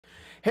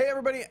Hey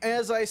everybody,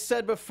 as I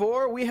said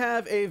before, we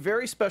have a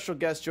very special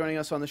guest joining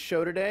us on the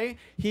show today.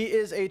 He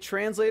is a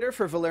translator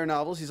for Valere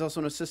novels. He's also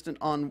an assistant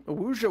on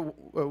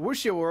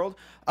Wuxia World.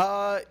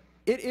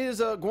 It is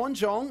Guan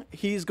Zhong.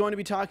 He's going to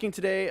be talking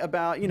today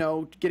about,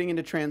 getting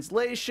into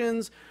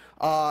translations,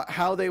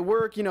 how they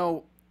work.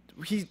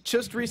 He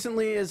just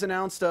recently has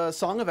announced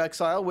Song of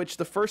Exile, which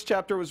the first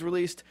chapter was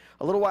released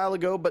a little while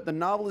ago, but the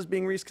novel is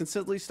being released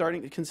consistently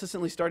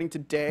starting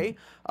today.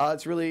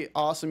 It's really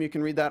awesome. You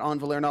can read that on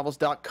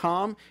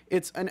valerenovels.com.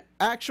 It's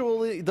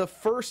actually the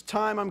first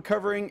time I'm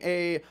covering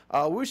a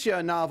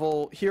Wuxia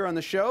novel here on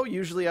the show.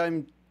 Usually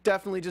I'm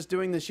definitely just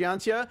doing the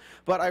Xianxia,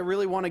 but I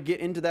really want to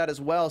get into that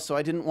as well, so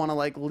I didn't want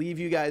to leave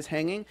you guys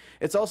hanging.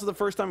 It's also the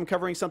first time I'm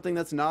covering something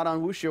that's not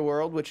on Wuxia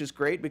World, which is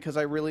great because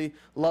I really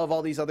love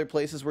all these other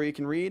places where you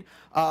can read.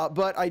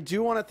 But I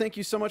do want to thank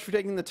you so much for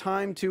taking the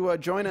time to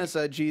join us,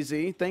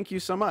 GZ. Thank you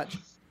so much.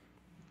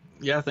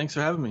 Yeah, thanks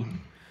for having me.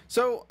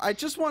 So I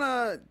just want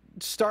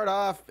to start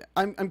off.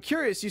 I'm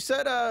curious. You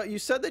said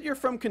that you're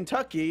from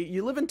Kentucky.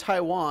 You live in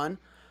Taiwan,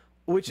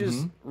 which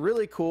is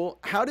really cool.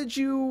 How did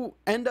you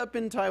end up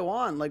in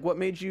Taiwan? What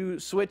made you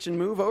switch and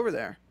move over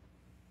there?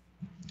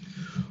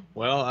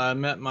 Well, I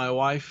met my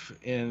wife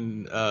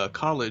in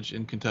college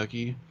in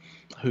Kentucky,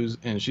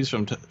 she's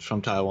from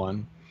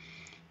Taiwan,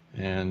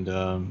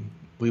 and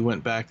we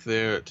went back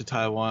there to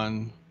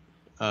Taiwan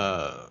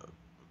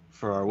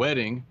for our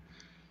wedding,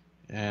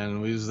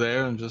 and we was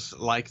there and just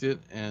liked it,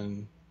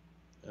 and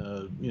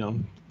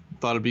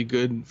thought it'd be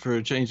good for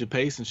a change of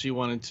pace, and she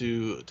wanted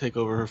to take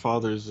over her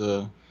father's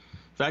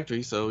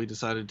factory, so we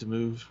decided to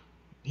move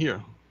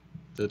here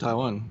to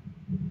Taiwan.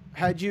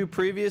 Had you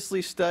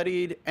previously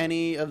studied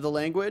any of the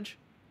language?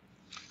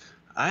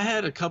 I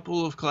had a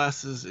couple of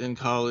classes in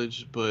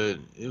college, but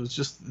it was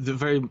just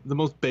the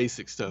most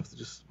basic stuff,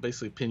 just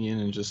basically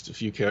pinyin and just a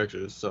few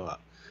characters. So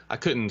I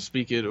couldn't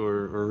speak it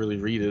or really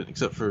read it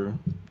except for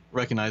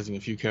recognizing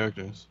a few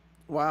characters.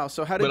 Wow.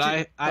 So how did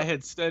you? I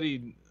had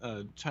studied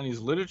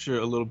Chinese literature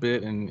a little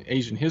bit and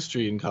Asian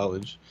history in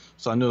college,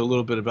 so I knew a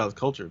little bit about the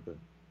culture. But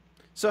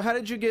so how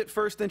did you get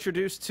first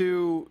introduced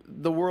to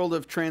the world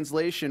of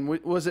translation?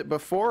 Was it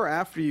before or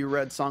after you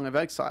read Song of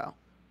Exile?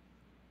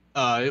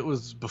 It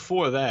was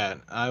before that.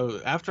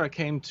 Before I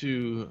came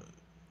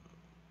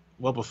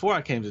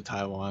to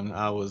Taiwan,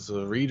 I was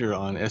a reader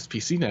on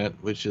SPCnet,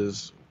 which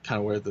is kind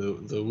of where the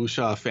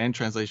Wuxia fan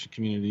translation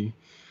community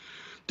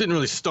didn't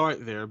really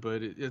start there,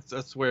 but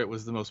that's where it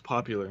was the most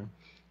popular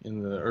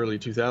in the early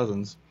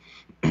 2000s.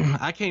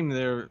 I came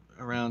there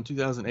around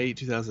 2008,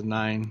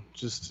 2009,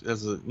 just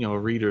as a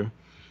reader,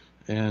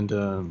 and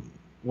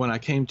when I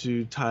came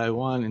to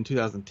Taiwan in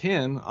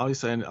 2010,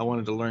 obviously I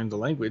wanted to learn the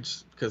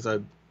language because I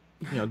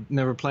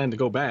never planned to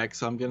go back,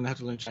 so I'm gonna have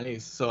to learn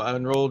Chinese. So I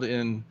enrolled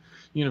in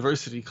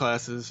university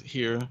classes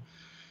here,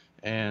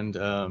 and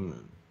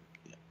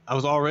I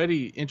was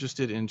already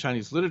interested in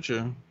Chinese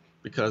literature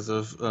because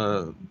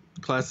of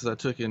classes I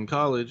took in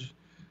college.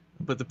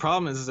 But the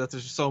problem is that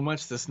there's so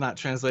much that's not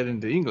translated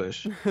into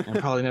English and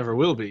probably never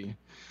will be.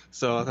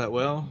 So I thought,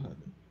 well,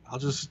 I'll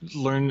just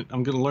learn.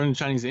 I'm going to learn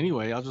Chinese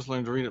anyway. I'll just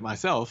learn to read it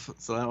myself,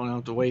 so I don't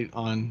have to wait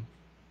on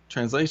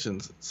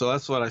translations. So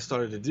that's what I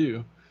started to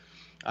do.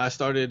 I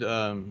started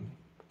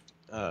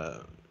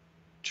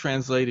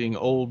translating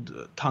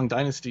old Tang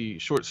Dynasty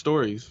short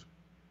stories,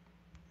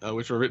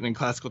 which were written in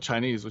classical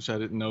Chinese, which I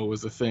didn't know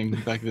was a thing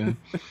back then.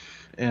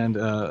 And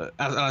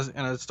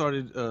I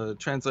started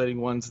translating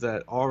ones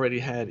that already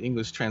had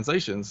English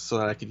translations, so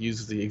that I could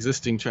use the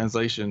existing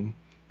translation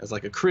as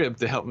like a crib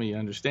to help me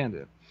understand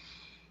it.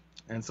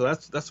 And so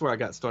that's where I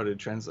got started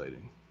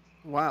translating.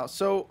 Wow.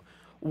 So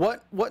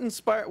what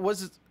inspired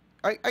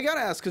I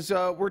gotta ask, because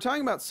we're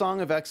talking about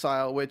Song of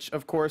Exile, which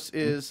of course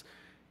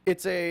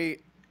it's a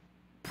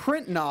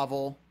print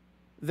novel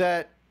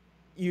that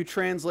you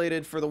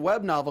translated for the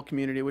web novel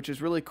community, which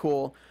is really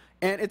cool.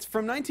 And it's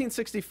from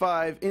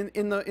 1965.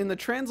 In the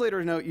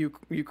translator note you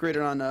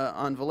created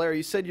on Valere,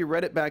 you said you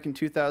read it back in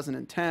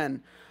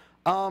 2010.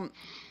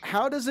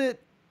 How does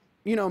it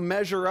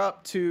measure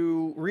up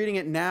to reading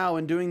it now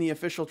and doing the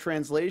official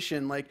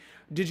translation?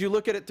 Did you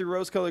look at it through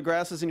rose-colored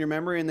glasses in your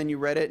memory and then you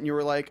read it and you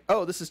were like,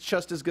 oh, this is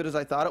just as good as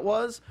I thought it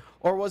was?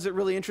 Or was it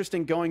really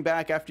interesting going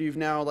back after you've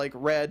now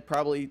read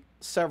probably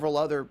several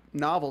other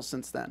novels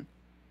since then?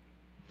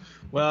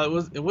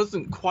 Well, it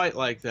wasn't quite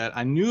like that.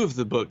 I knew of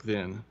the book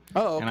then.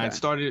 Oh, okay.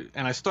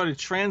 And I started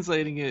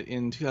translating it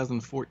in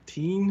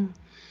 2014.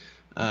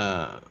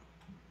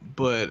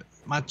 But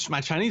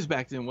my Chinese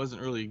back then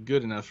wasn't really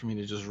good enough for me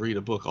to just read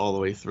a book all the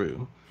way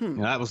through.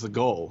 That was the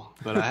goal,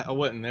 but I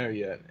wasn't there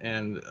yet.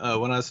 And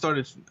when I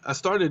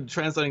started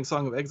translating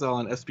Song of Exile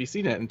on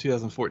SPCnet in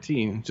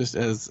 2014, just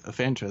as a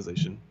fan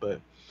translation. But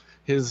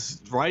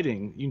his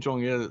writing, Yun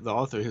Zhongyue, the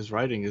author, his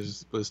writing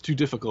was too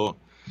difficult.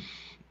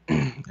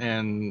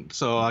 And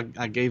so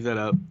I gave that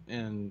up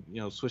and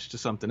switched to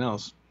something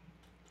else.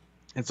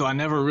 And so I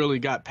never really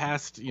got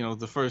past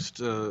the first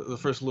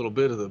little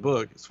bit of the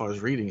book as far as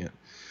reading it.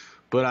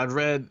 But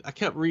I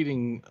kept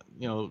reading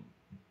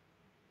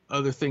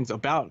other things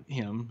about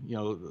him,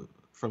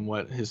 from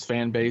what his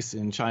fan base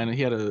in China.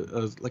 He had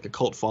like a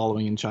cult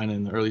following in China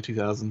in the early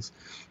 2000s,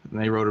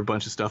 and they wrote a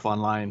bunch of stuff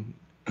online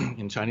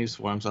in Chinese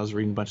forums. I was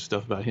reading a bunch of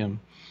stuff about him,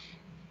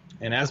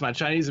 and as my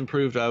Chinese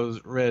improved, I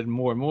was read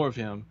more and more of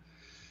him.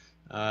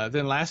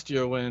 Then last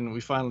year, when we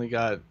finally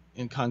got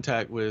in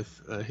contact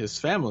with his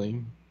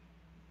family,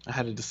 I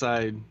had to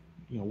decide,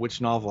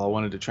 which novel I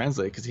wanted to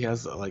translate, because he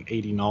has like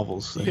 80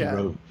 novels that he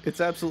wrote.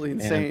 It's absolutely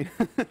insane.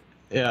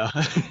 Yeah,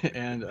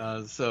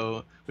 and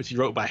so, which he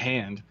wrote by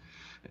hand,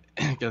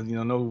 because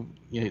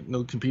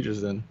no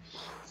computers then.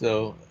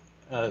 So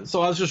I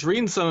was just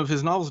reading some of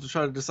his novels to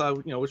try to decide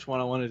which one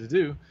I wanted to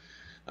do,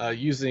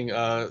 using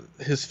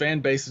his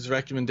fan base's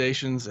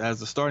recommendations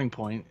as a starting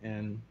point.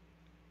 And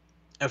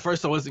at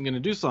first I wasn't going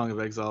to do Song of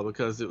Exile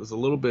because it was a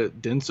little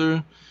bit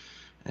denser,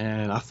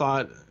 and I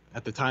thought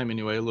at the time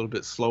anyway a little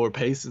bit slower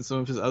paced than some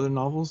of his other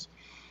novels.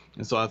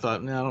 And so I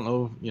thought, I don't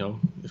know,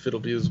 if it'll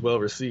be as well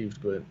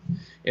received. But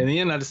in the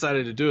end, I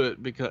decided to do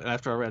it because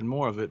after I read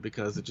more of it,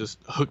 because it just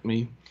hooked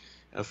me,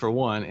 for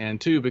one,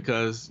 and two,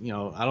 because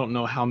I don't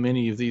know how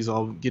many of these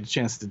I'll get a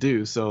chance to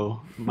do,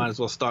 so might as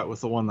well start with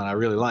the one that I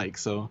really like.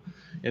 So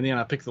in the end,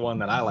 I picked the one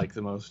that I like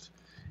the most,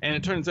 and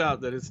it turns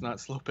out that it's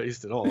not slow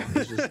paced at all.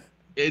 It's just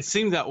it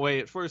seemed that way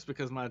at first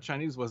because my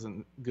Chinese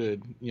wasn't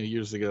good,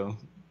 years ago.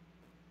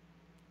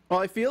 Well,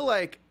 I feel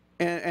like,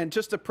 and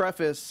just to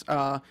preface.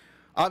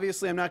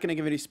 Obviously, I'm not going to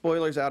give any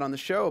spoilers out on the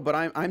show, but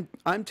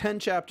I'm 10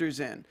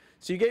 chapters in.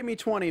 So you gave me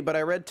 20, but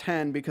I read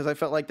 10 because I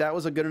felt like that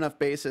was a good enough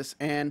basis,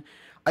 and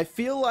I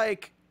feel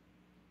like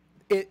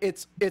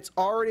it's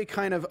already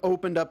kind of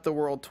opened up the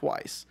world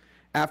twice.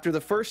 After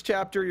the first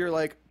chapter, you're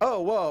like,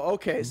 oh, whoa,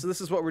 okay, so this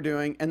is what we're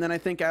doing, and then I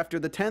think after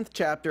the 10th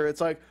chapter, it's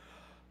like,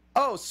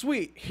 oh,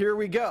 sweet, here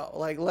we go.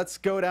 Like, let's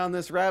go down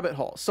this rabbit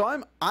hole. So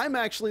I'm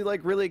actually like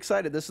really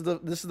excited. This is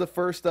the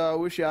first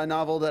Wuxia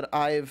novel that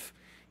I've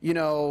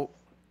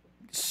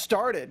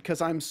started,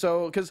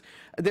 because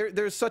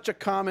there's such a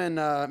common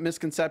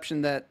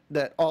misconception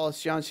that all of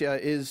Xianxia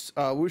is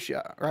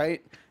Wuxia,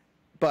 right?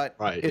 But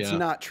it's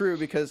not true,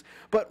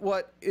 but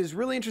what is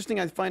really interesting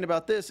I find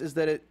about this is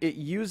that it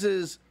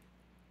uses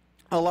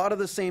a lot of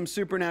the same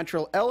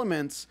supernatural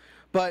elements,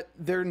 but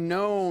they're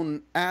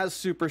known as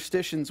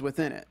superstitions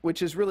within it,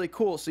 which is really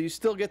cool. So you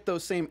still get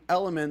those same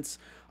elements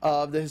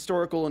of the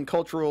historical and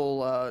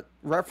cultural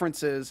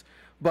references,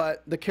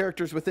 but the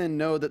characters within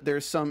know that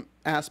there's some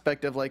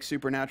aspect of like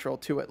supernatural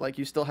to it. Like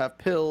you still have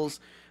pills,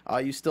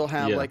 you still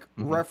have like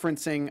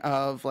referencing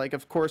of like,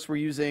 of course we're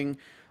using,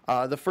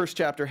 the first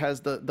chapter has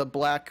the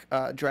black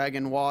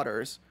dragon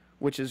waters,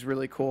 which is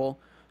really cool.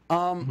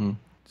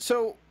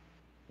 So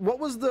what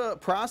was the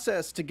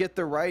process to get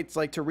the rights,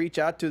 like to reach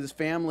out to this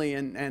family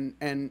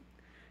and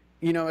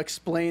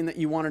explain that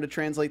you wanted to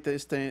translate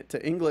this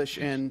to English,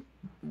 and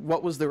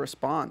what was the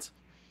response?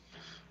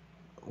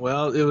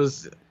 Well, it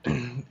was...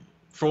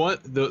 For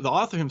what, the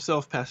author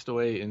himself passed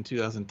away in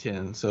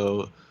 2010,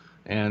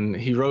 and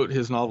he wrote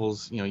his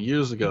novels,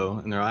 years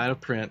ago, and they're out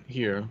of print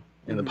here,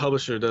 and the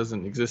publisher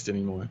doesn't exist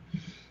anymore.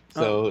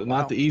 So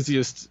not the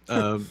easiest,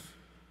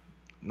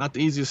 not the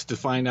easiest to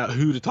find out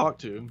who to talk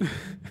to.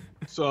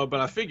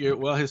 But I figured,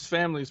 well, his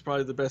family is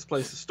probably the best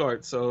place to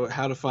start. So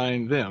how to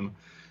find them,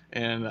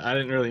 and I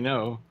didn't really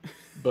know,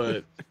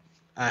 but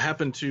I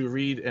happened to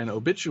read an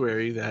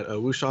obituary that a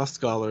Wuxia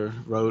scholar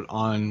wrote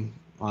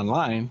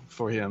online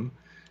for him.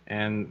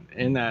 And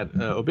in that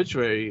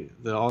obituary,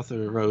 the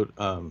author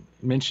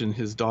mentioned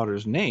his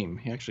daughter's name.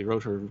 He actually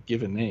wrote her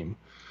given name,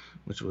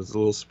 which was a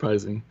little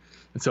surprising.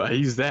 And so I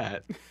used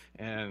that,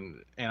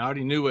 and I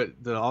already knew what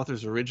the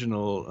author's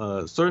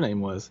original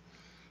surname was.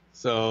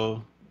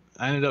 So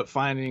I ended up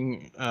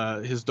finding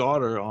his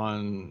daughter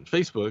on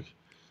Facebook,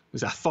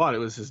 because I thought it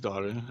was his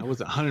daughter. I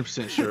wasn't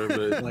 100% sure,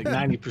 but like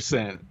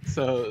 90%.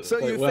 So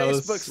you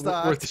Facebook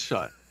stalked. Worth a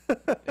shot.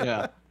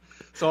 Yeah.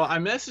 So I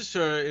messaged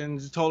her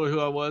and told her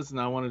who I was,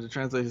 and I wanted to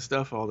translate his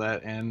stuff, all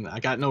that, and I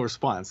got no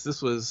response.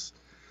 This was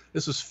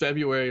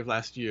February of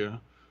last year,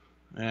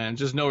 and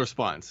just no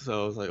response.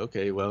 So I was like,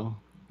 okay, well,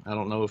 I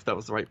don't know if that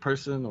was the right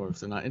person or if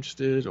they're not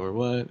interested or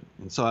what.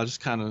 And so I just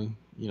kind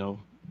of,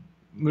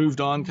 moved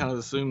on, kind of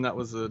assumed that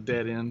was a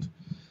dead end.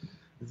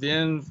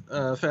 Then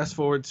fast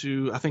forward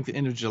to, I think, the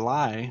end of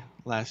July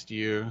last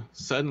year,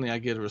 suddenly I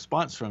get a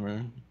response from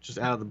her, just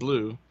out of the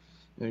blue.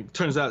 It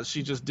turns out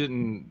she just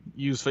didn't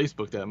use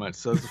Facebook that much,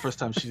 so it's the first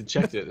time she'd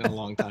checked it in a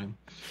long time.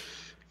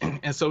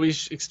 And so we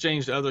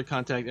exchanged other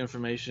contact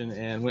information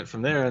and went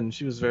from there, and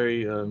she was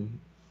very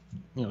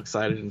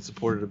excited and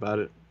supported about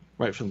it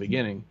right from the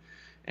beginning.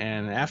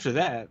 And after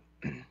that,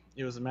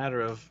 it was a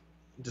matter of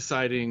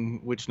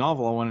deciding which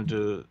novel I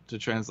wanted to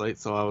translate,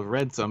 so I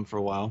read some for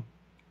a while.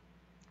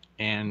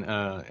 And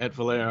at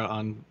Valera,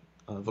 on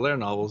Valera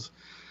Novels,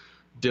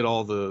 did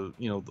all the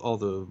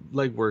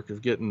legwork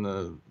of getting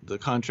the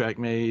contract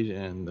made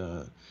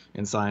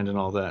and signed and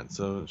all that.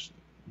 So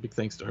big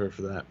thanks to her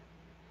for that.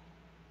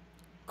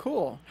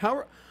 Cool.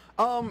 How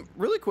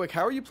really quick,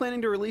 how are you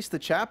planning to release the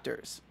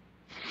chapters?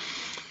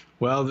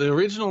 Well, the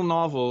original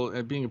novel,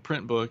 being a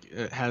print book,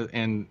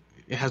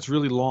 it has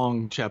really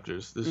long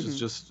chapters. This is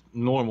just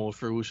normal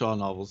for wuxia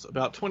novels.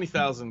 About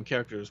 20,000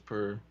 characters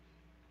per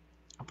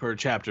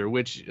chapter,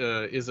 which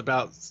is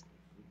about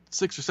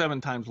 6 or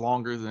 7 times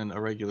longer than a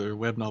regular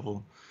web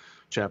novel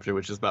chapter,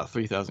 which is about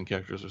 3,000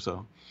 characters or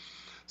so.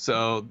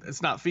 So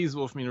it's not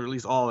feasible for me to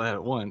release all that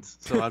at once.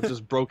 So I've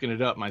just broken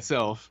it up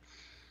myself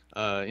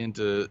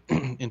into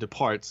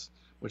parts,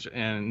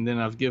 and then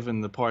I've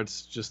given the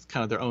parts just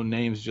kind of their own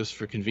names just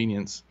for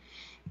convenience,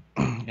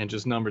 and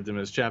just numbered them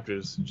as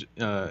chapters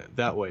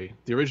that way.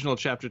 The original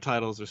chapter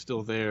titles are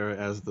still there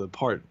as the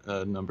part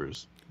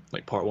numbers,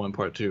 like part 1,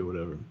 part 2,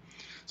 whatever.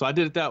 So I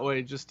did it that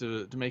way just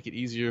to make it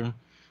easier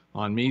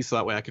on me, so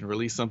that way I can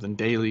release something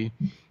daily.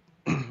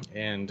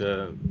 And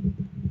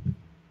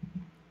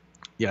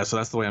yeah, so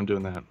that's the way I'm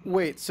doing that.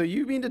 Wait, so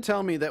you mean to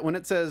tell me that when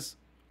it says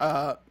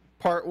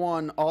part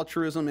 1,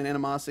 altruism and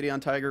animosity on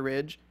Tiger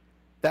Ridge,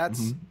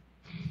 that's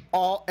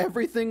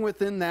everything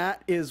within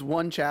that is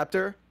one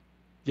chapter?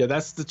 Yeah,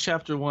 that's the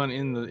chapter 1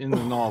 in the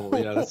novel.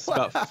 Yeah, that's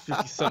about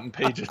 50-something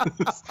pages.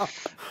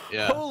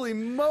 Yeah. Holy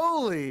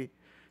moly!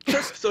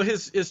 So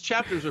his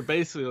chapters are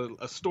basically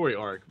a story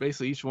arc.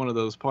 Basically, each one of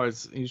those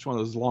parts, each one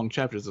of those long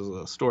chapters is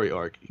a story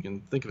arc. You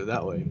can think of it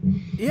that way.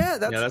 Yeah,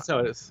 that's how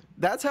it is.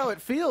 That's how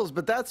it feels,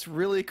 but that's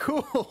really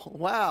cool.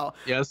 Wow.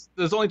 Yes,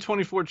 there's only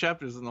 24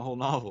 chapters in the whole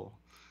novel.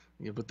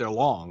 Yeah, but they're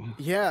long.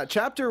 Yeah,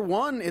 chapter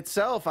 1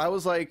 itself, I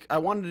was like, I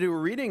wanted to do a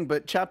reading,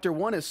 but chapter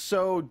 1 is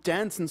so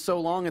dense and so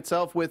long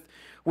itself with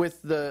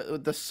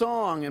the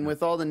song and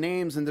with all the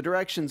names and the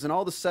directions and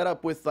all the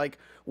setup with like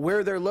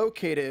where they're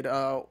located,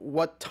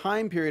 what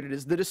time period it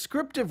is. The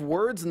descriptive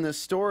words in this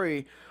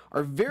story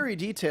are very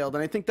detailed,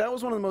 and I think that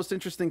was one of the most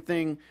interesting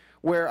thing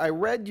where I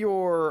read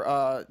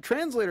your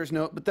translator's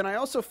note, but then I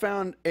also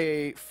found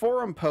a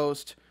forum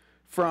post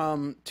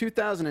from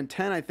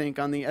 2010, I think,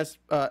 on the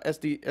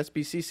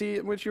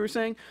SBCC, which you were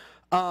saying.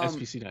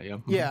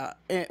 SBC, yeah.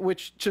 Yeah,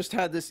 which just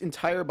had this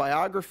entire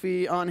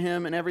biography on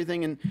him and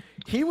everything. And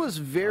he was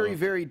very,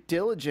 very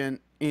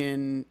diligent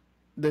in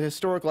the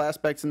historical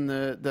aspects and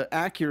the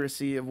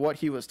accuracy of what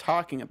he was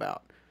talking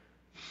about.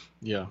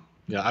 Yeah,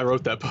 I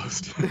wrote that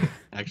post,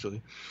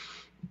 actually.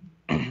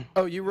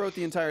 Oh, you wrote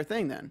the entire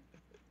thing then?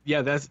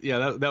 Yeah,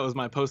 that was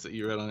my post that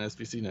you read on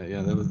SBCnet.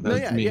 Yeah, that was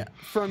me. Yeah,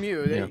 from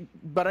you. Yeah.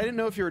 But I didn't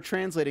know if you were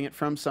translating it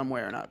from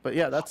somewhere or not. But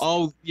yeah, that's.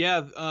 Oh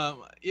yeah,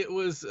 it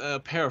was a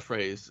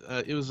paraphrase.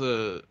 It was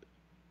the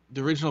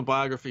original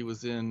biography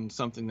was in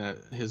something that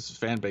his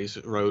fan base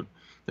wrote.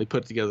 They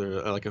put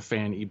together like a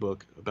fan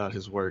ebook about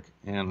his work,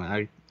 and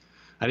I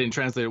didn't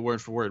translate it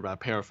word for word, but I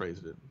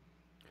paraphrased it.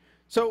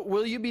 So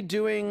will you be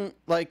doing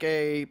like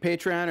a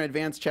Patreon or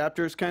advanced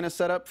chapters kind of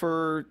setup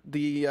for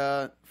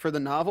the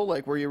novel,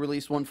 like where you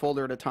release one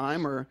folder at a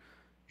time, or?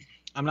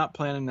 I'm not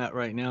planning that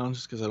right now,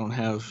 just because I don't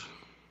have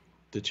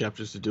the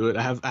chapters to do it.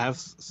 I have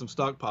some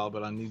stockpile,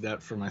 but I need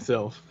that for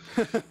myself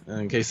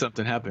in case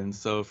something happens.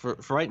 So for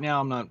right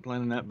now, I'm not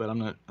planning that, but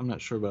I'm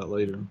not sure about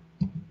later.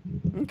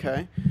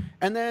 Okay,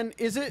 and then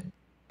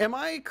am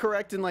I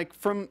correct in like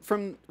from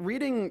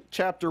reading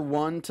chapter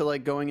 1 to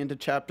like going into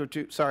chapter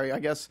 2? Sorry, I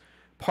guess.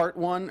 Part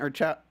 1 or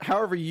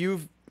however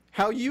you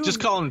just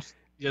call them.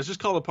 Yeah, just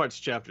call the parts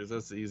chapters.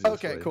 That's the easiest way.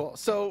 Okay, cool.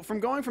 So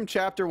from going from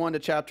chapter 1 to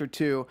chapter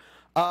 2,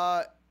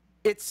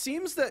 it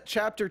seems that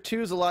chapter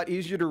 2 is a lot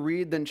easier to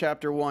read than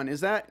chapter 1.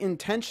 Is that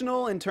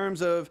intentional in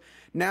terms of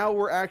now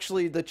we're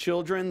actually the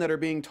children that are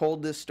being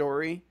told this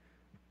story?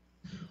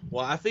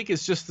 Well, I think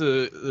it's just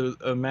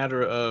a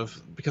matter of,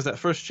 because that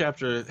first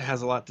chapter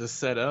has a lot to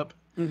set up.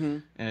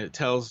 And it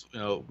tells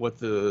what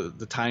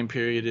the time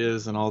period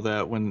is and all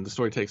that when the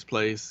story takes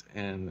place,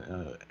 and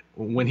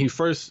when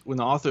the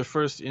author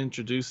first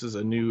introduces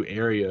a new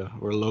area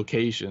or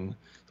location,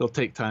 they'll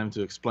take time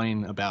to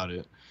explain about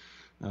it,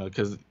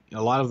 because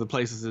a lot of the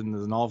places in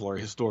the novel are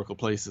historical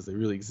places. They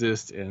really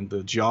exist, and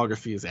the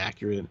geography is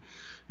accurate,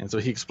 and so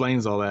he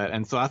explains all that.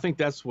 And so I think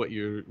that's what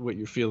you're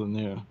feeling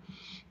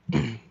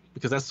there,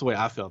 because that's the way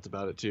I felt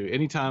about it too.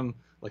 Anytime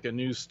like a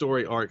new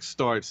story arc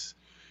starts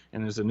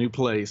and there's a new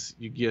place,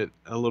 you get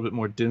a little bit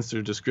more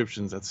denser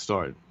descriptions at the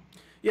start.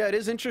 Yeah, it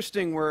is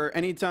interesting where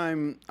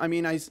anytime, I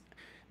mean,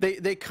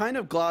 they kind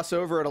of gloss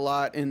over it a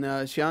lot in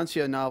the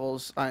Xianxia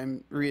novels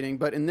I'm reading,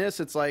 but in this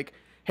it's like,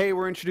 hey,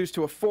 we're introduced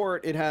to a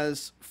fort. It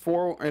has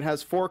four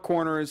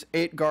corners,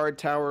 8 guard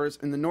towers.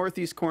 In the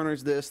northeast corner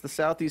is this, the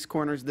southeast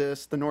corner is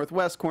this, the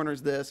northwest corner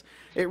is this.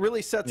 It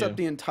really sets up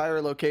the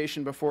entire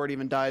location before it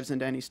even dives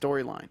into any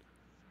storyline.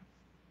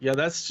 Yeah,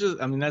 that's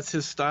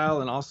his style,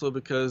 and also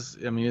because,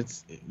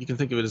 you can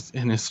think of it as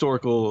an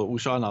historical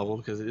wuxia novel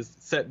because it's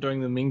set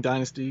during the Ming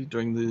Dynasty,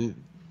 during the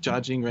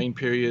Jiajing reign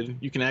period.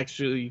 You can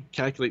actually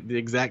calculate the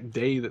exact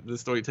day that the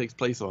story takes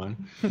place on.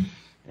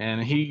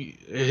 And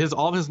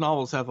all of his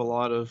novels have a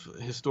lot of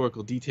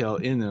historical detail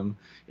in them,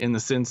 in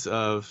the sense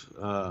of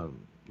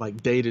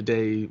like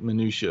day-to-day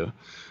minutia.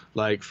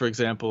 Like, for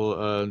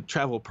example,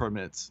 travel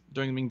permits.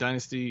 During the Ming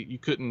Dynasty, you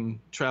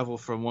couldn't travel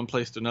from one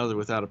place to another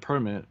without a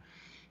permit.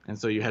 And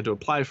so you had to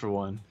apply for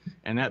one,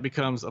 and that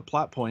becomes a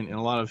plot point in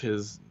a lot of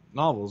his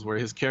novels where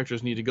his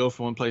characters need to go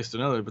from one place to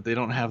another, but they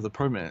don't have the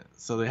permit,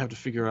 so they have to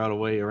figure out a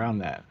way around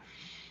that.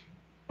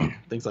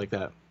 Things like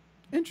that.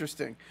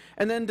 Interesting.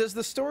 And then does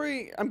the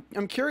story,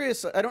 I'm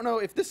curious, I don't know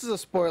if this is a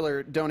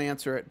spoiler, don't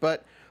answer it,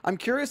 but I'm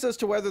curious as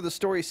to whether the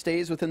story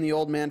stays within the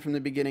old man from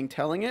the beginning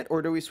telling it,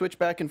 or do we switch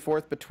back and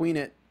forth between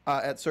it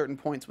at certain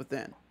points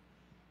within?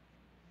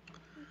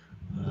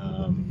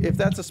 If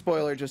that's a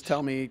spoiler, just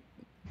tell me.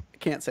 I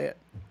can't say it.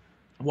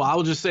 Well,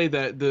 I'll just say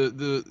that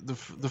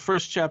the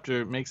first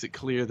chapter makes it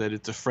clear that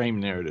it's a frame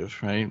narrative,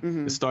 right?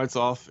 Mm-hmm. It starts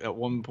off at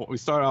one point. We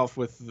start off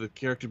with the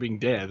character being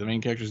dead. The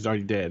main character is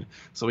already dead,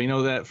 so we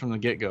know that from the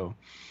get-go.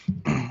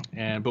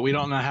 But we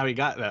don't know how he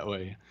got that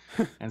way.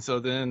 And so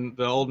then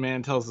the old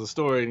man tells the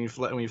story,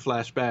 and we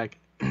flash back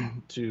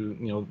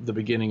to the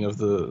beginning of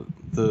the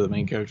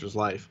main character's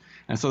life.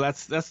 And so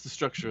that's the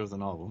structure of the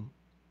novel.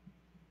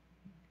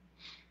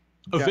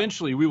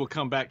 Eventually, we will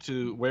come back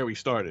to where we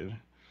started.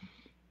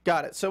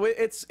 Got it. So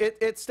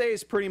it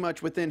stays pretty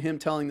much within him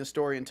telling the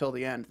story until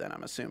the end, then,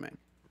 I'm assuming.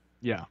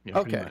 Yeah,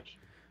 okay. Pretty much.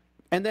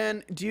 And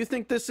then do you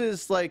think this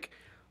is like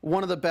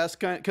one of the best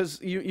because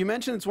you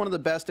mentioned it's one of the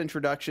best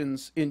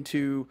introductions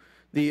into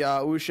the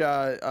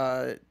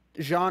wuxia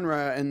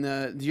genre and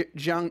the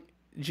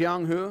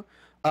Zhongyue?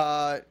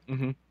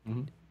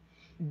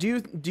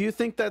 Do you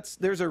think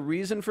there's a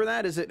reason for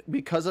that? Is it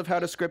because of how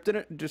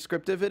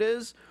descriptive it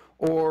is,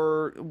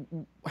 or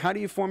how do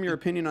you form your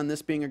opinion on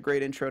this being a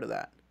great intro to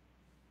that?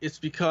 It's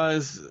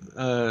because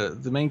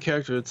the main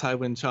character, Cai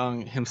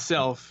Wen-chang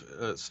himself,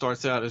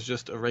 starts out as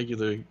just a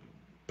regular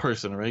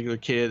person, a regular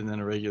kid, and then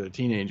a regular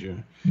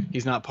teenager.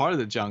 He's not part of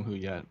the Zhongyue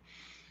yet.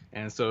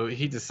 And so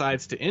he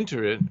decides to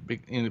enter it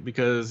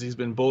because he's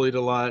been bullied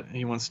a lot.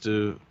 He wants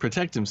to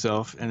protect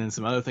himself, and then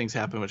some other things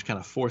happen which kind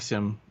of force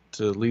him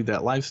to lead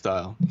that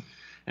lifestyle.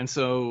 And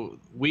so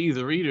we,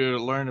 the reader,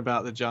 learn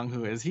about the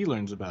Zhongyue as he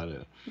learns about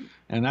it.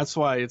 And that's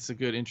why it's a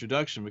good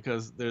introduction,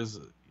 because there's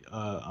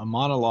a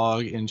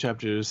monologue in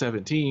chapter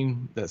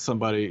 17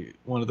 that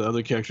one of the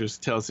other characters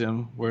tells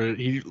him, where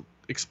he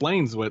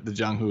explains what the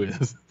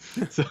Zhongyue is.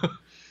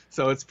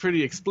 So it's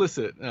pretty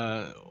explicit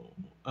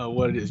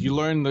what it is. You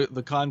learn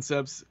the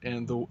concepts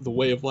and the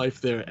way of life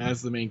there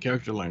as the main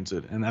character learns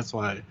it, and that's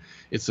why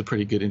it's a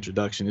pretty good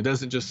introduction. It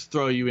doesn't just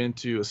throw you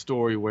into a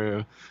story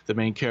where the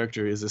main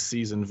character is a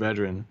seasoned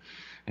veteran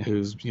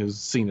who's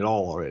seen it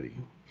all already.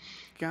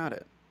 Got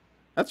it.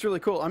 That's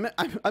really cool.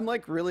 I'm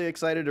like really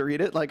excited to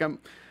read it. Like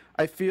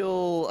I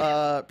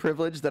feel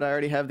privileged that I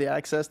already have the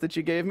access that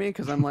you gave me,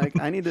 because I'm like,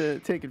 I need to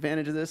take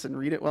advantage of this and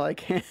read it while I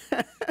can.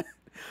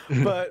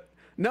 But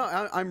no,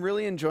 I'm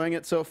really enjoying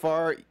it so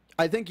far.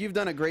 I think you've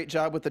done a great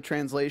job with the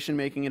translation,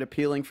 making it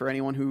appealing for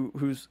anyone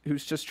who's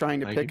just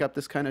trying to pick up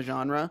this kind of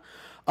genre.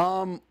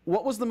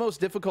 What was the most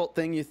difficult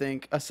thing, you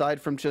think,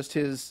 aside from just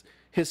his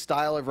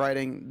style of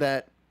writing,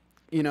 that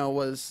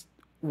was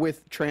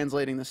with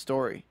translating the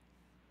story?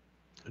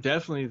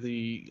 Definitely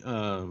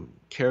the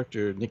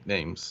character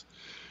nicknames.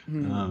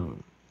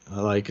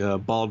 Like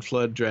Bald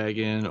Flood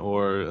Dragon,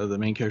 or the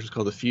main character is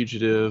called the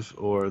Fugitive,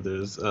 or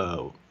there's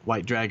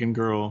White Dragon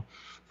Girl,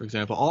 for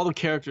example. All the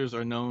characters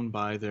are known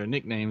by their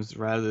nicknames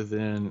rather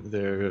than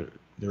their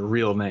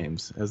real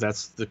names, as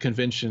that's the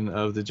convention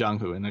of the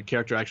Zhongyue, and the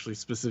character actually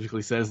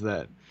specifically says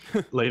that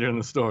later in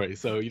the story,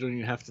 so you don't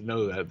even have to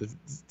know that. The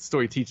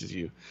story teaches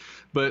you.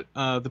 But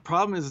the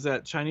problem is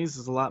that Chinese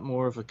is a lot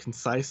more of a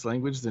concise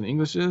language than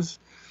English is.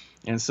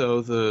 And so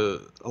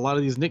a lot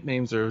of these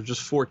nicknames are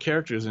just 4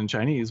 characters in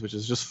Chinese, which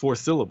is just 4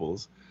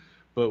 syllables.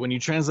 But when you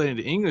translate it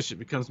into English, it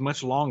becomes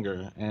much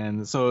longer.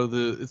 And so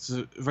it's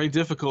very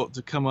difficult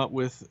to come up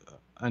with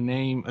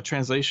a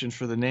translation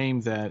for the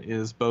name that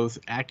is both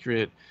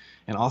accurate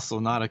and also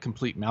not a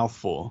complete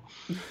mouthful,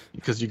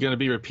 because you're going to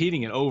be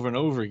repeating it over and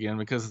over again,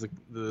 because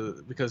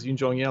because Yun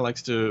Zhongyue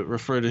likes to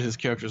refer to his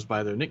characters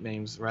by their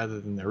nicknames rather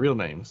than their real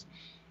names.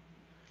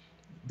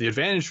 The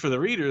advantage for the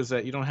reader is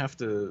that you don't have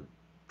to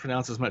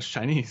pronounce as much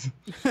Chinese.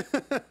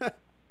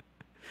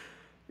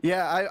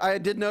 Yeah, I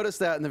did notice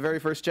that in the very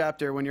first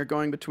chapter, when you're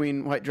going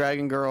between White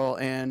Dragon Girl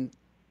and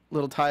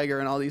Little Tiger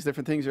and all these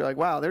different things. You're like,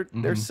 wow,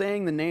 they're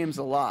saying the names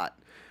a lot.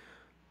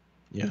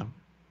 Yeah.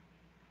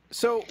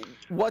 So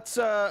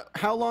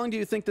how long do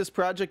you think this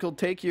project will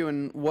take you,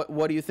 and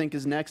what do you think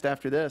is next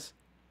after this?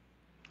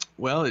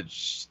 Well,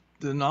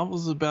 the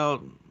novel's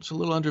it's a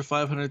little under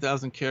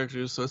 500,000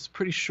 characters, so it's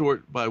pretty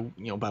short by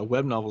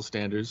web novel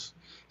standards.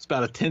 It's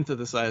about 1/10 of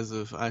the size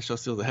of I Shall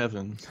Seal the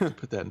Heavens, to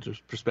put that into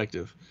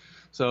perspective.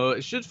 So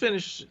it should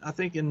finish, I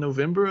think, in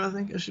November. I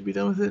think I should be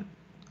done with it,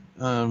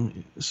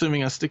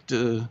 assuming I stick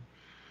to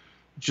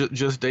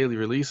just daily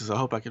releases. I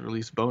hope I can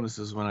release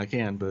bonuses when I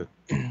can, but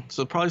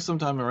so probably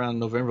sometime around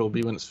November will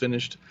be when it's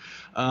finished.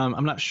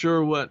 I'm not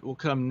sure what will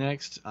come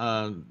next.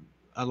 I'd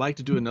like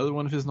to do another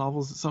one of his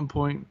novels at some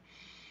point,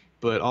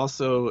 but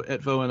also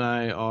Etvo and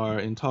I are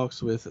in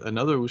talks with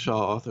another wuxia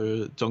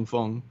author, Zhong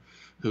Feng,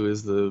 who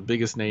is the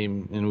biggest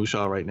name in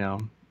wuxia right now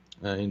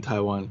in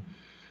Taiwan.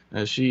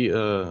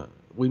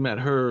 We met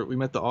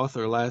the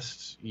author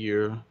last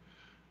year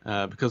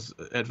because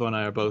Edvo and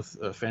I are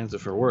both fans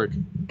of her work.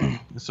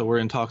 So we're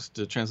in talks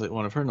to translate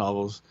one of her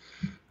novels.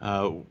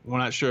 We're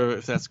not sure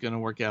if that's going to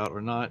work out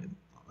or not.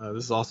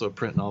 This is also a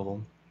print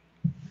novel.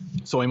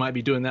 So we might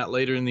be doing that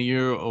later in the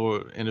year,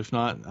 and if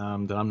not,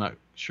 then I'm not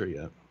sure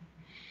yet.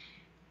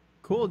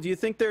 Cool. Do you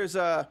think there's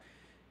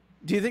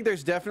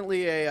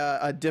definitely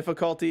a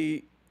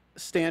difficulty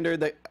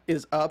standard that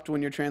is upped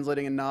when you're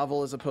translating a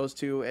novel as opposed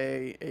to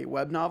a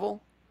web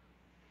novel?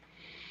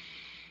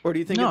 Or do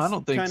you think No, it's I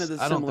don't think kind of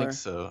the I don't similar? think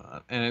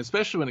so. And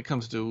especially when it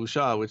comes to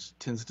wuxia, which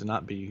tends to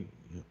not be.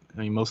 I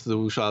mean, most of the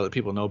wuxia that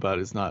people know about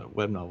is not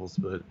web novels,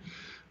 but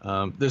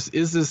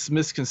is this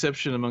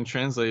misconception among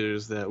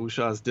translators that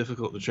wuxia is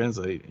difficult to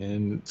translate,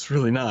 and it's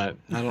really not.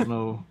 I don't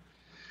know.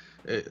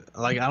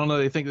 I don't know.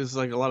 They think there's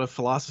like a lot of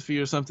philosophy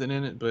or something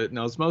in it, but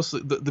no, it's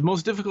mostly the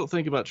most difficult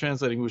thing about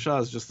translating wuxia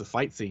is just the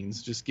fight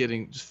scenes, just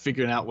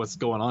figuring out what's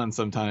going on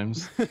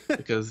sometimes,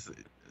 because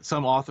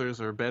some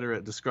authors are better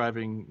at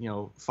describing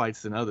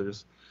fights than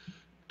others,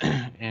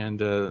 and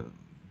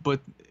but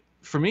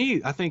for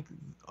me, I think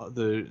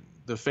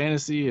the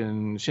fantasy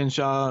and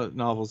Xianxia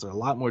novels are a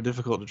lot more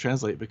difficult to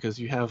translate because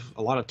you have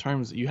a lot of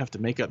terms that you have to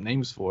make up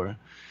names for,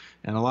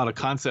 and a lot of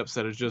concepts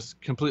that are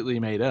just completely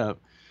made up.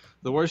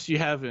 The worst you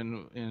have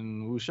in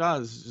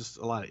wuxia is just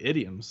a lot of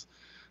idioms,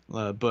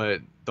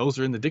 but those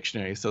are in the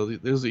dictionary, so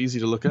those are easy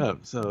to look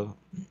up. So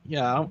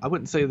yeah, I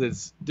wouldn't say that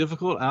it's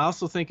difficult. I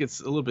also think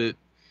it's a little bit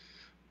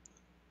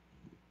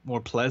more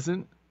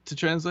pleasant to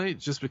translate,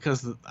 just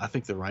because I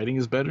think the writing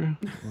is better.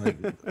 Like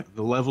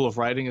the level of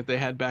writing that they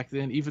had back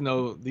then, even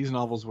though these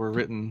novels were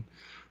written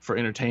for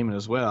entertainment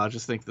as well, I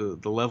just think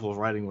the level of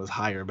writing was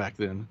higher back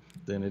then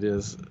than it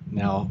is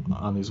now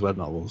on these web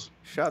novels.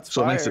 Shots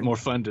So fired. it makes it more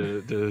fun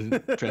to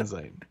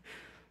translate.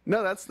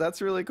 No,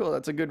 that's really cool.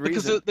 That's a good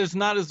reason. Because there's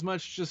not as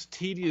much just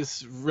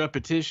tedious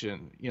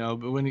repetition,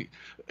 but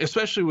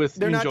especially with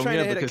they're Yun not trying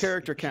to Zhongyue, hit a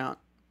character count.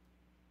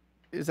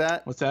 Is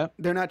that? What's that?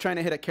 They're not trying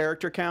to hit a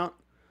character count.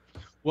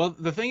 Well,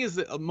 the thing is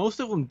that most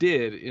of them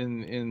did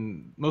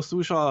in most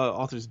wuxia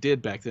authors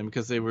did back then,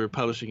 because they were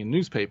publishing in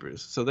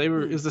newspapers. So it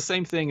was the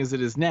same thing as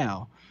it is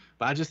now,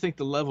 but I just think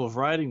the level of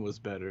writing was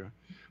better.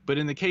 But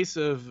in the case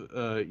of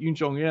Yun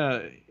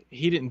Zhongyue,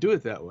 he didn't do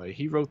it that way.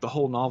 He wrote the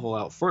whole novel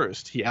out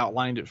first. He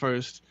outlined it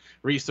first,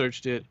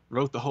 researched it,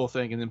 wrote the whole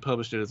thing, and then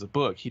published it as a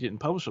book. He didn't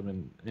publish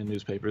them in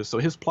newspapers. So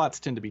his plots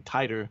tend to be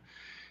tighter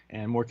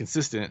and more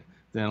consistent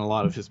than a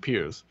lot of his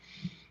peers.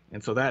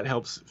 And so that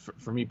helps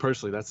for me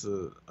personally. That's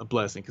a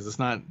blessing, because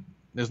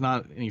there's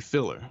not any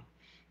filler.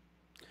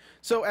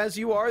 So as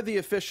you are the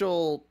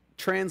official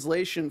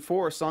translation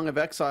for Song of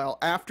Exile,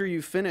 after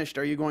you finished,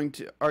 are you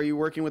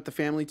working with the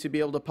family to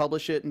be able to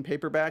publish it in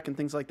paperback and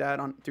things like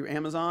that through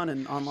Amazon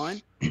and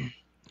online?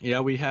 Yeah,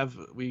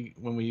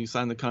 when we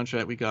signed the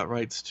contract, we got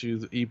rights to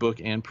the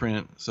ebook and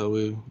print,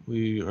 so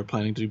we are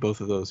planning to do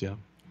both of those. Yeah.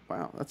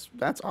 Wow,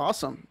 that's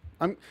awesome.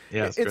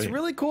 It's great.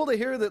 Really cool to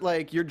hear that,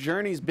 like, your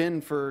journey's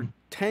been for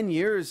 10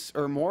 years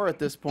or more at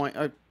this point.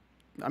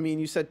 I mean,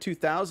 you said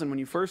 2000 when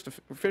you first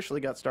officially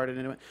got started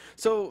into it.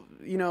 So,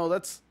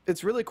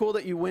 it's really cool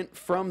that you went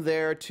from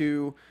there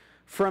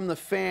from the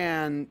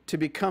fan to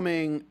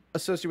becoming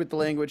associated with the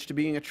language, to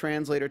being a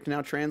translator, to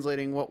now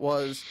translating what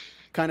was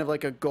kind of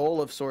like a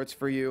goal of sorts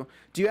for you.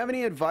 Do you have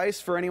any advice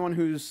for anyone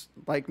who's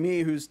like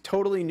me, who's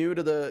totally new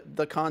to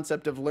the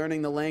concept of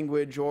learning the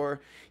language,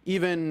 or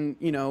even,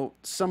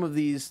 some of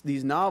these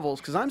novels?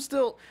 Because I'm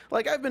still,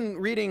 like, I've been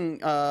reading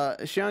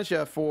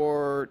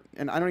Xianxia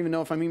and I don't even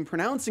know if I'm even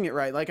pronouncing it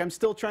right. Like, I'm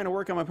still trying to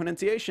work on my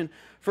pronunciation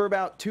for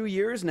about 2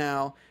 years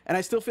now, and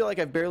I still feel like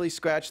I've barely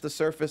scratched the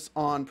surface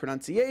on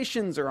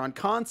pronunciations or on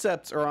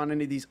concepts or on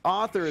any of these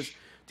authors.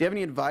 Do you have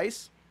any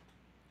advice?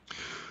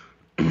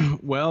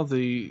 Well,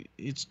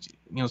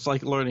 it's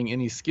like learning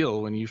any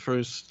skill. When you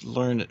first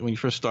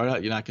start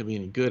out, you're not going to be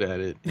any good at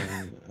it.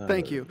 And,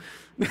 Thank you.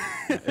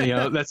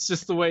 That's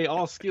just the way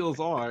all skills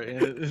are.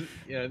 And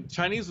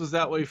Chinese was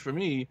that way for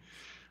me.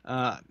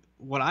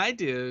 What I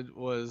did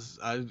was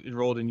I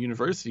enrolled in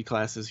university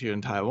classes here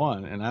in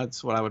Taiwan, and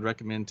that's what I would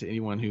recommend to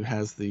anyone who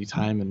has the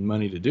time and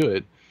money to do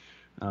it.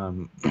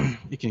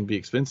 It can be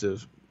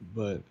expensive,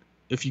 but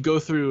if you go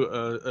through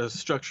a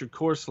structured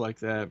course like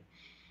that,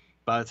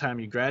 by the time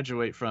you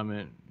graduate from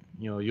it,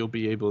 you'll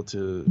be able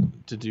to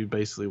do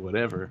basically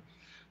whatever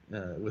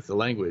with the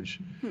language.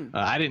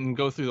 I didn't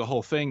go through the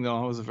whole thing, though.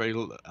 I was a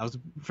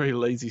very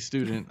lazy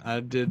student.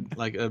 I did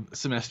like a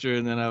semester,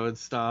 and then I would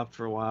stop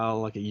for a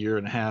while, like a year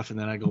and a half, and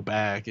then I go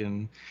back.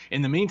 And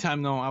in the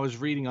meantime, though, I was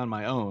reading on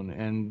my own,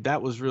 and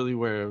that was really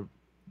where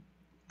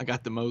I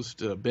got the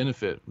most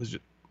benefit. Was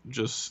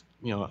just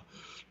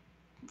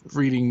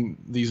reading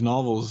these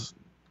novels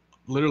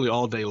literally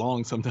all day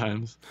long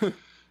sometimes.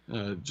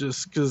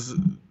 Just because,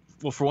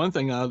 well, for one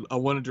thing, I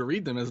wanted to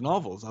read them as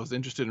novels. I was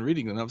interested in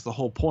reading them. That was the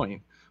whole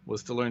point,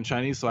 was to learn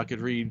Chinese so I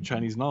could read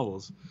Chinese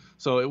novels.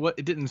 So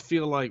it didn't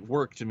feel like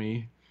work to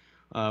me,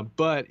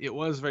 but it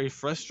was very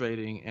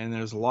frustrating. And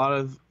there's a lot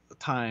of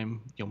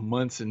time,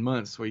 months and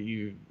months, where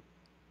you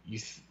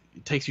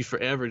it takes you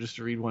forever just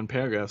to read one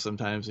paragraph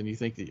sometimes, and you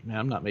think that, man,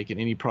 I'm not making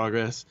any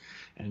progress.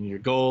 And your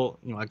goal,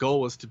 my goal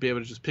was to be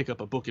able to just pick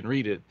up a book and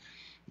read it,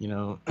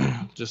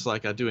 just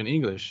like I do in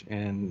English.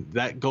 And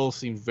that goal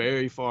seemed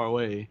very far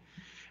away.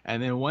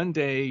 And then one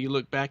day you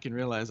look back and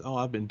realize, oh,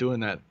 I've been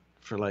doing that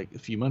for like a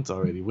few months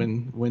already.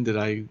 When did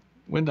I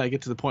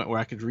get to the point where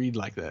I could read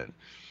like that?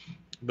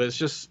 But it's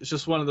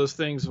just one of those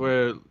things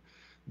where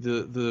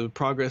the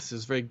progress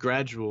is very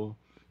gradual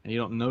and you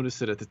don't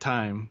notice it at the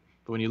time.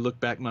 But when you look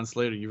back months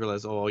later, you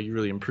realize, oh, you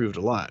really improved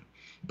a lot.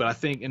 But I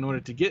think in order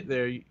to get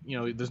there,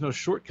 there's no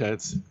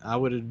shortcuts. I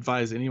would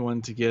advise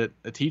anyone to get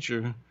a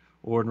teacher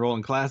or enroll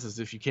in classes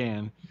if you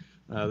can.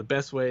 The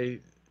best way,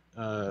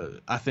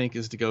 I think,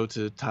 is to go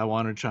to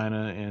Taiwan or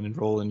China and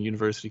enroll in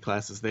university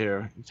classes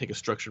there. You take a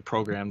structured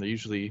program. They're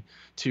usually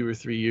 2 or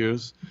 3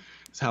 years.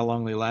 It's how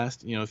long they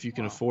last. If you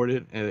can afford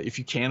it. If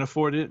you can't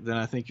afford it, then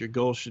I think your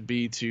goal should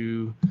be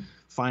to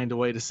find a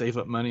way to save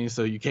up money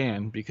so you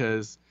can,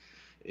 because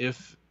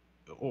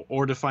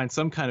or to find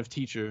some kind of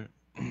teacher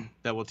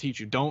that will teach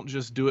you. Don't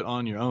just do it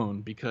on your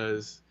own,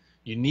 because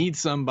you need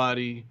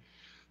somebody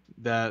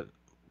that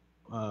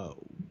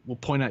will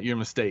point out your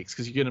mistakes,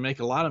 because you're going to make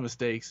a lot of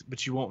mistakes,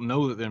 but you won't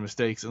know that they're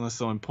mistakes unless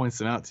someone points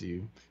them out to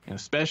you. And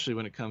especially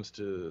when it comes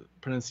to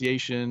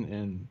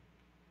pronunciation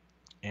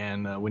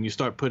and when you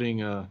start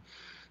putting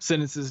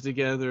sentences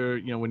together,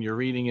 when you're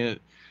reading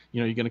it,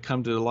 you're going to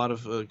come to a lot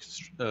of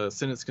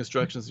sentence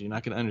constructions that you're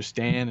not going to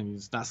understand, and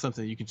it's not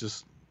something you can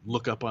just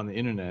look up on the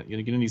internet. You're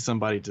going to need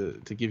somebody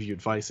to give you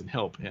advice and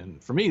help.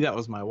 And for me, that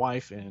was my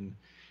wife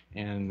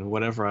and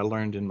whatever I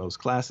learned in most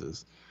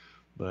classes.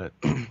 But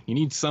you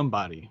need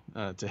somebody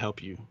to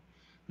help you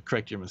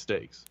correct your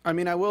mistakes. I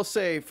mean, I will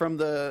say, from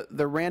the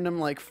random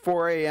like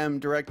 4 a.m.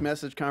 direct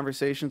message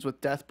conversations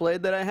with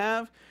Deathblade that I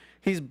have,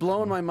 he's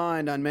blown my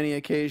mind on many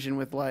occasions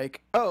with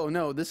like, oh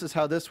no, this is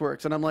how this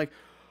works. And I'm like,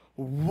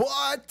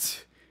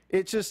 what?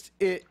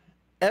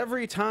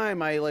 Every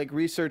time I like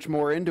research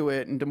more into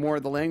it, into more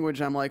of the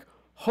language, I'm like,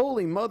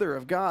 holy mother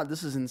of God,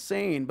 this is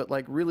insane, but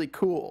like really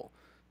cool.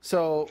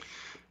 So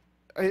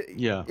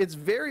yeah, it's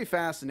very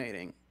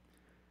fascinating.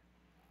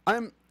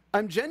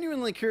 I'm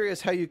genuinely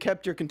curious how you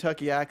kept your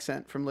Kentucky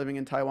accent from living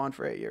in Taiwan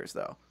for 8 years,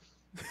 though.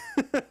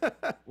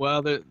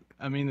 Well,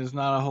 there's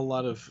not a whole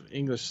lot of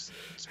English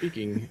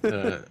speaking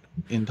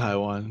in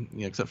Taiwan,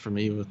 except for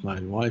me with my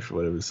wife or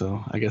whatever.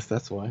 So I guess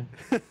that's why.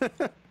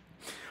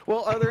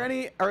 Well, are there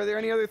any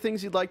other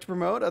things you'd like to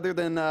promote other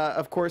than,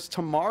 of course,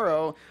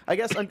 tomorrow? I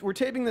guess we're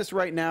taping this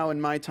right now in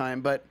my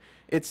time, but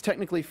it's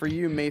technically for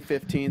you May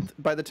 15th.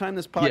 By the time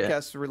this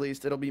podcast is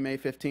released, it'll be May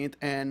 15th,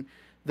 and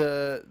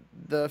the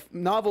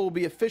novel will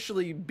be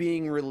officially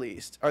being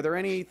released. Are there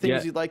any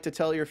things you'd like to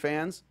tell your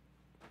fans?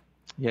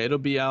 Yeah, it'll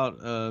be out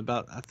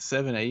about at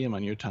 7 a.m.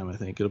 on your time, I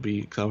think.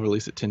 Cause I'll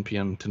release at 10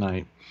 p.m.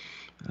 tonight.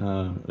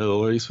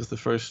 It'll release with the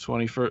first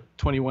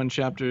 21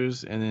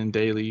 chapters, and then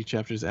daily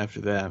chapters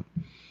after that.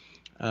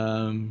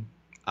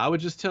 I would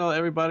just tell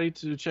everybody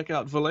to check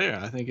out Valere.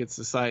 I think it's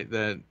a site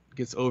that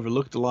gets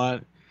overlooked a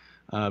lot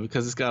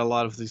because it's got a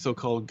lot of the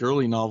so-called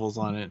girly novels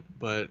on it.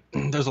 But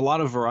there's a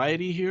lot of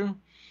variety here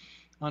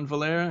on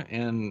Valere,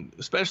 and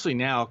especially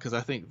now, because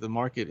I think the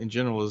market in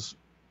general is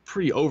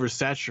pretty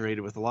oversaturated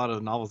with a lot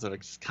of novels that are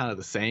just kind of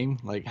the same.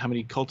 Like, how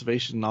many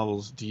cultivation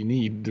novels do you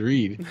need to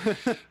read?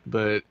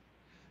 But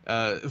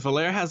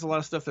Valere has a lot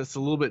of stuff that's a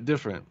little bit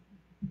different.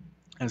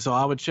 And so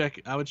I would check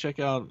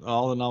out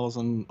all the novels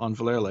on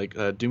Valere,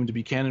 like Doomed to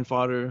be Cannon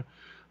Fodder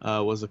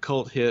was a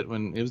cult hit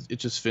when it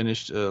just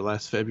finished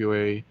last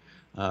February.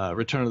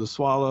 Return of the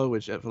Swallow,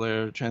 which at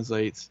Valere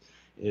translates,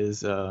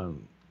 is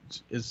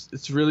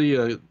it's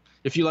really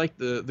if you like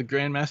the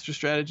Grandmaster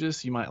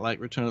Strategist, you might like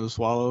Return of the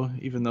Swallow,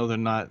 even though they're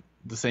not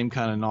the same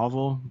kind of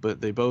novel,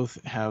 but they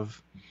both have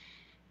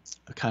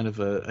a kind of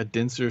a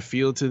denser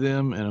feel to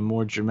them and a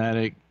more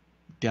dramatic,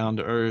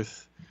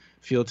 down-to-earth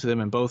feel to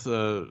them, and both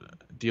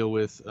deal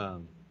with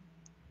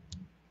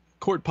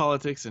court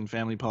politics and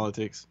family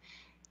politics.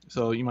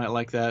 So you might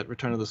like that,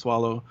 Return of the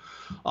Swallow.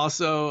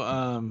 Also,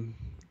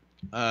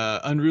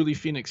 Unruly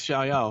Phoenix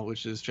Xiaoyao,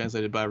 which is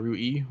translated by Ru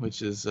Yi,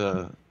 which is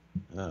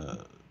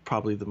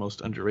probably the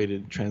most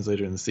underrated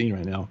translator in the scene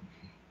right now.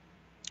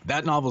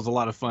 That novel is a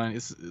lot of fun.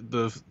 It's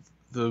the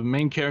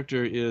main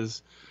character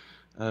is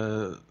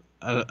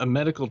a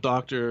medical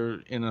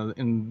doctor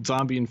in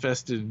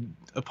zombie-infested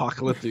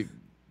apocalyptic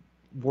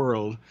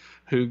world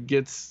who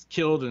gets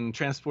killed and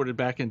transported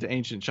back into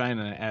ancient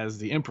China as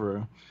the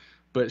emperor,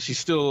 but she's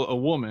still a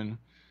woman,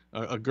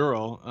 a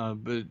girl,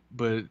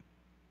 but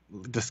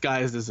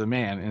disguised as a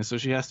man, and so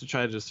she has to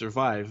try to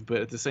survive.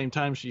 But at the same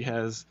time, she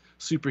has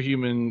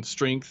superhuman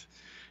strength,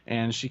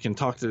 and she can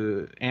talk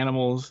to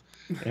animals,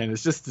 and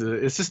it's just a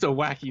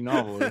wacky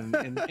novel, and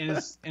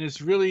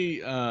it's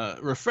really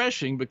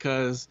refreshing,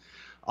 because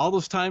all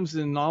those times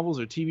in novels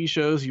or TV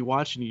shows you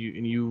watch and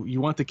you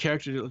want the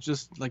character to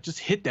just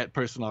hit that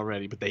person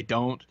already, but they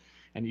don't,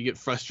 and you get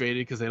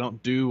frustrated because they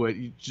don't do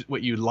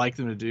what you'd like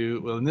them to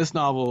do. Well, in this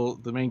novel,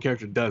 the main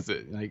character does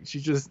it. Like, she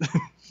just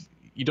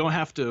you don't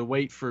have to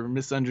wait for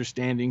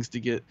misunderstandings to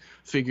get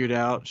figured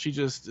out. She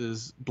just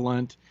is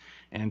blunt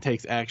and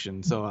takes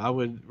action. So I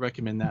would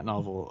recommend that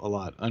novel a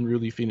lot.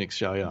 Unruly Phoenix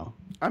Xiaoyao.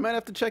 I might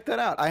have to check that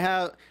out. I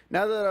have,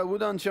 now that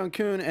Wudong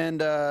Xiongkun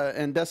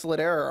and Desolate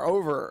Era are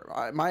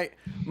over,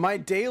 my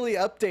daily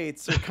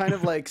updates are kind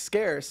of like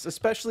scarce,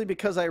 especially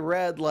because I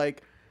read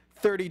like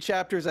 30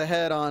 chapters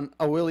ahead on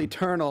A Will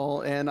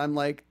Eternal, and I'm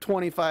like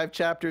 25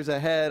 chapters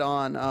ahead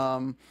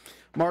on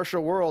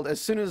Martial World.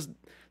 As soon as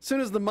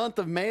the month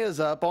of May is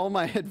up, all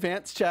my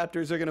advanced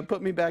chapters are going to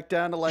put me back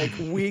down to like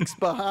weeks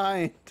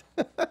behind.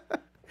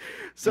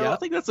 So yeah, I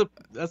think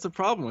that's a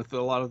problem with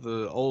a lot of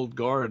the old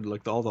guard,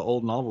 like all the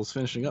old novels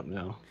finishing up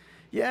now.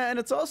 Yeah, and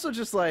it's also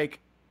just like,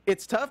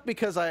 it's tough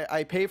because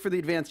I pay for the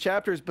advanced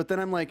chapters, but then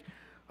I'm like,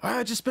 oh,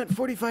 I just spent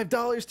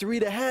 $45 to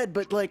read ahead,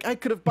 but like I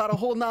could have bought a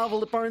whole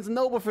novel at Barnes &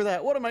 Noble for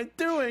that. What am I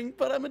doing?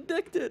 But I'm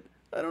addicted.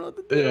 I don't know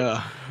what to do.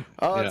 Yeah.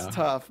 Oh, yeah. it's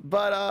tough.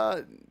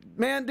 But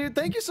man, dude,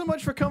 thank you so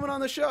much for coming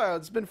on the show.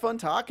 It's been fun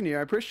talking to you.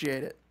 I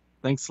appreciate it.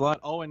 Thanks a lot.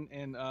 Oh,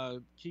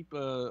 and keep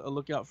a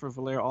lookout for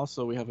Valera.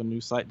 Also, we have a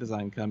new site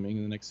design coming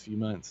in the next few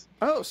months.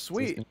 Oh,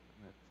 sweet. So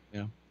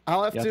yeah.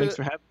 Thanks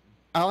for having me.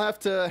 I'll have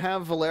to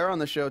have Valera on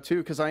the show too,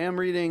 because I am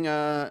reading.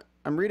 I'm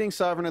reading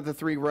Sovereign of the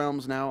Three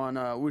Realms now on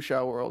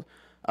Wuxia World.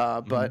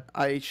 But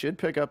I should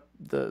pick up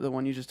the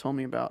one you just told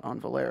me about on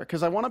Valera,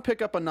 because I want to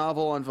pick up a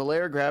novel on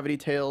Valera, Gravity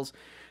Tales,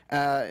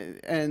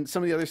 and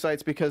some of the other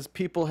sites, because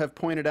people have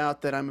pointed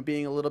out that I'm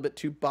being a little bit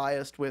too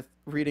biased with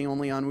reading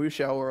only on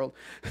Wuxia World.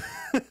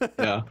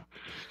 Yeah.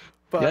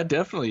 But, yeah,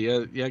 definitely.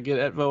 Yeah, get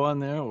Etvo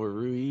on there, or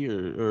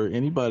Rui, or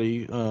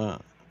anybody.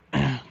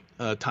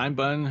 Time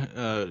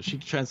Bun, she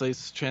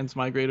translates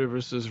Transmigrator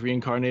versus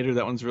Reincarnator.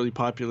 That one's really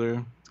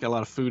popular. It's got a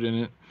lot of food in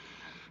it.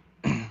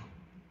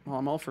 Well,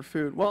 I'm all for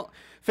food. Well,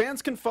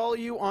 fans can follow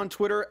you on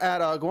Twitter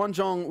at Guan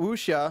Zhong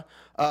Wuxia.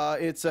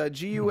 It's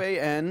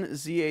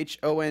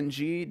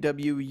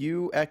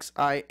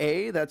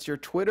GuanZhongWuxia. That's your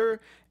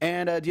Twitter.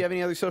 And do you have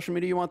any other social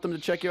media you want them to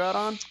check you out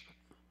on?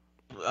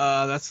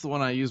 That's the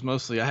one I use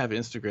mostly. I have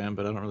Instagram,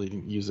 but I don't really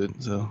use it.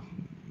 So,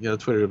 yeah,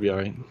 Twitter will be all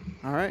right.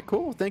 All right,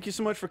 cool. Thank you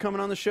so much for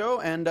coming on the show,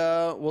 and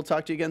we'll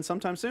talk to you again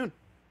sometime soon.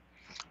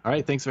 All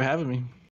right, thanks for having me.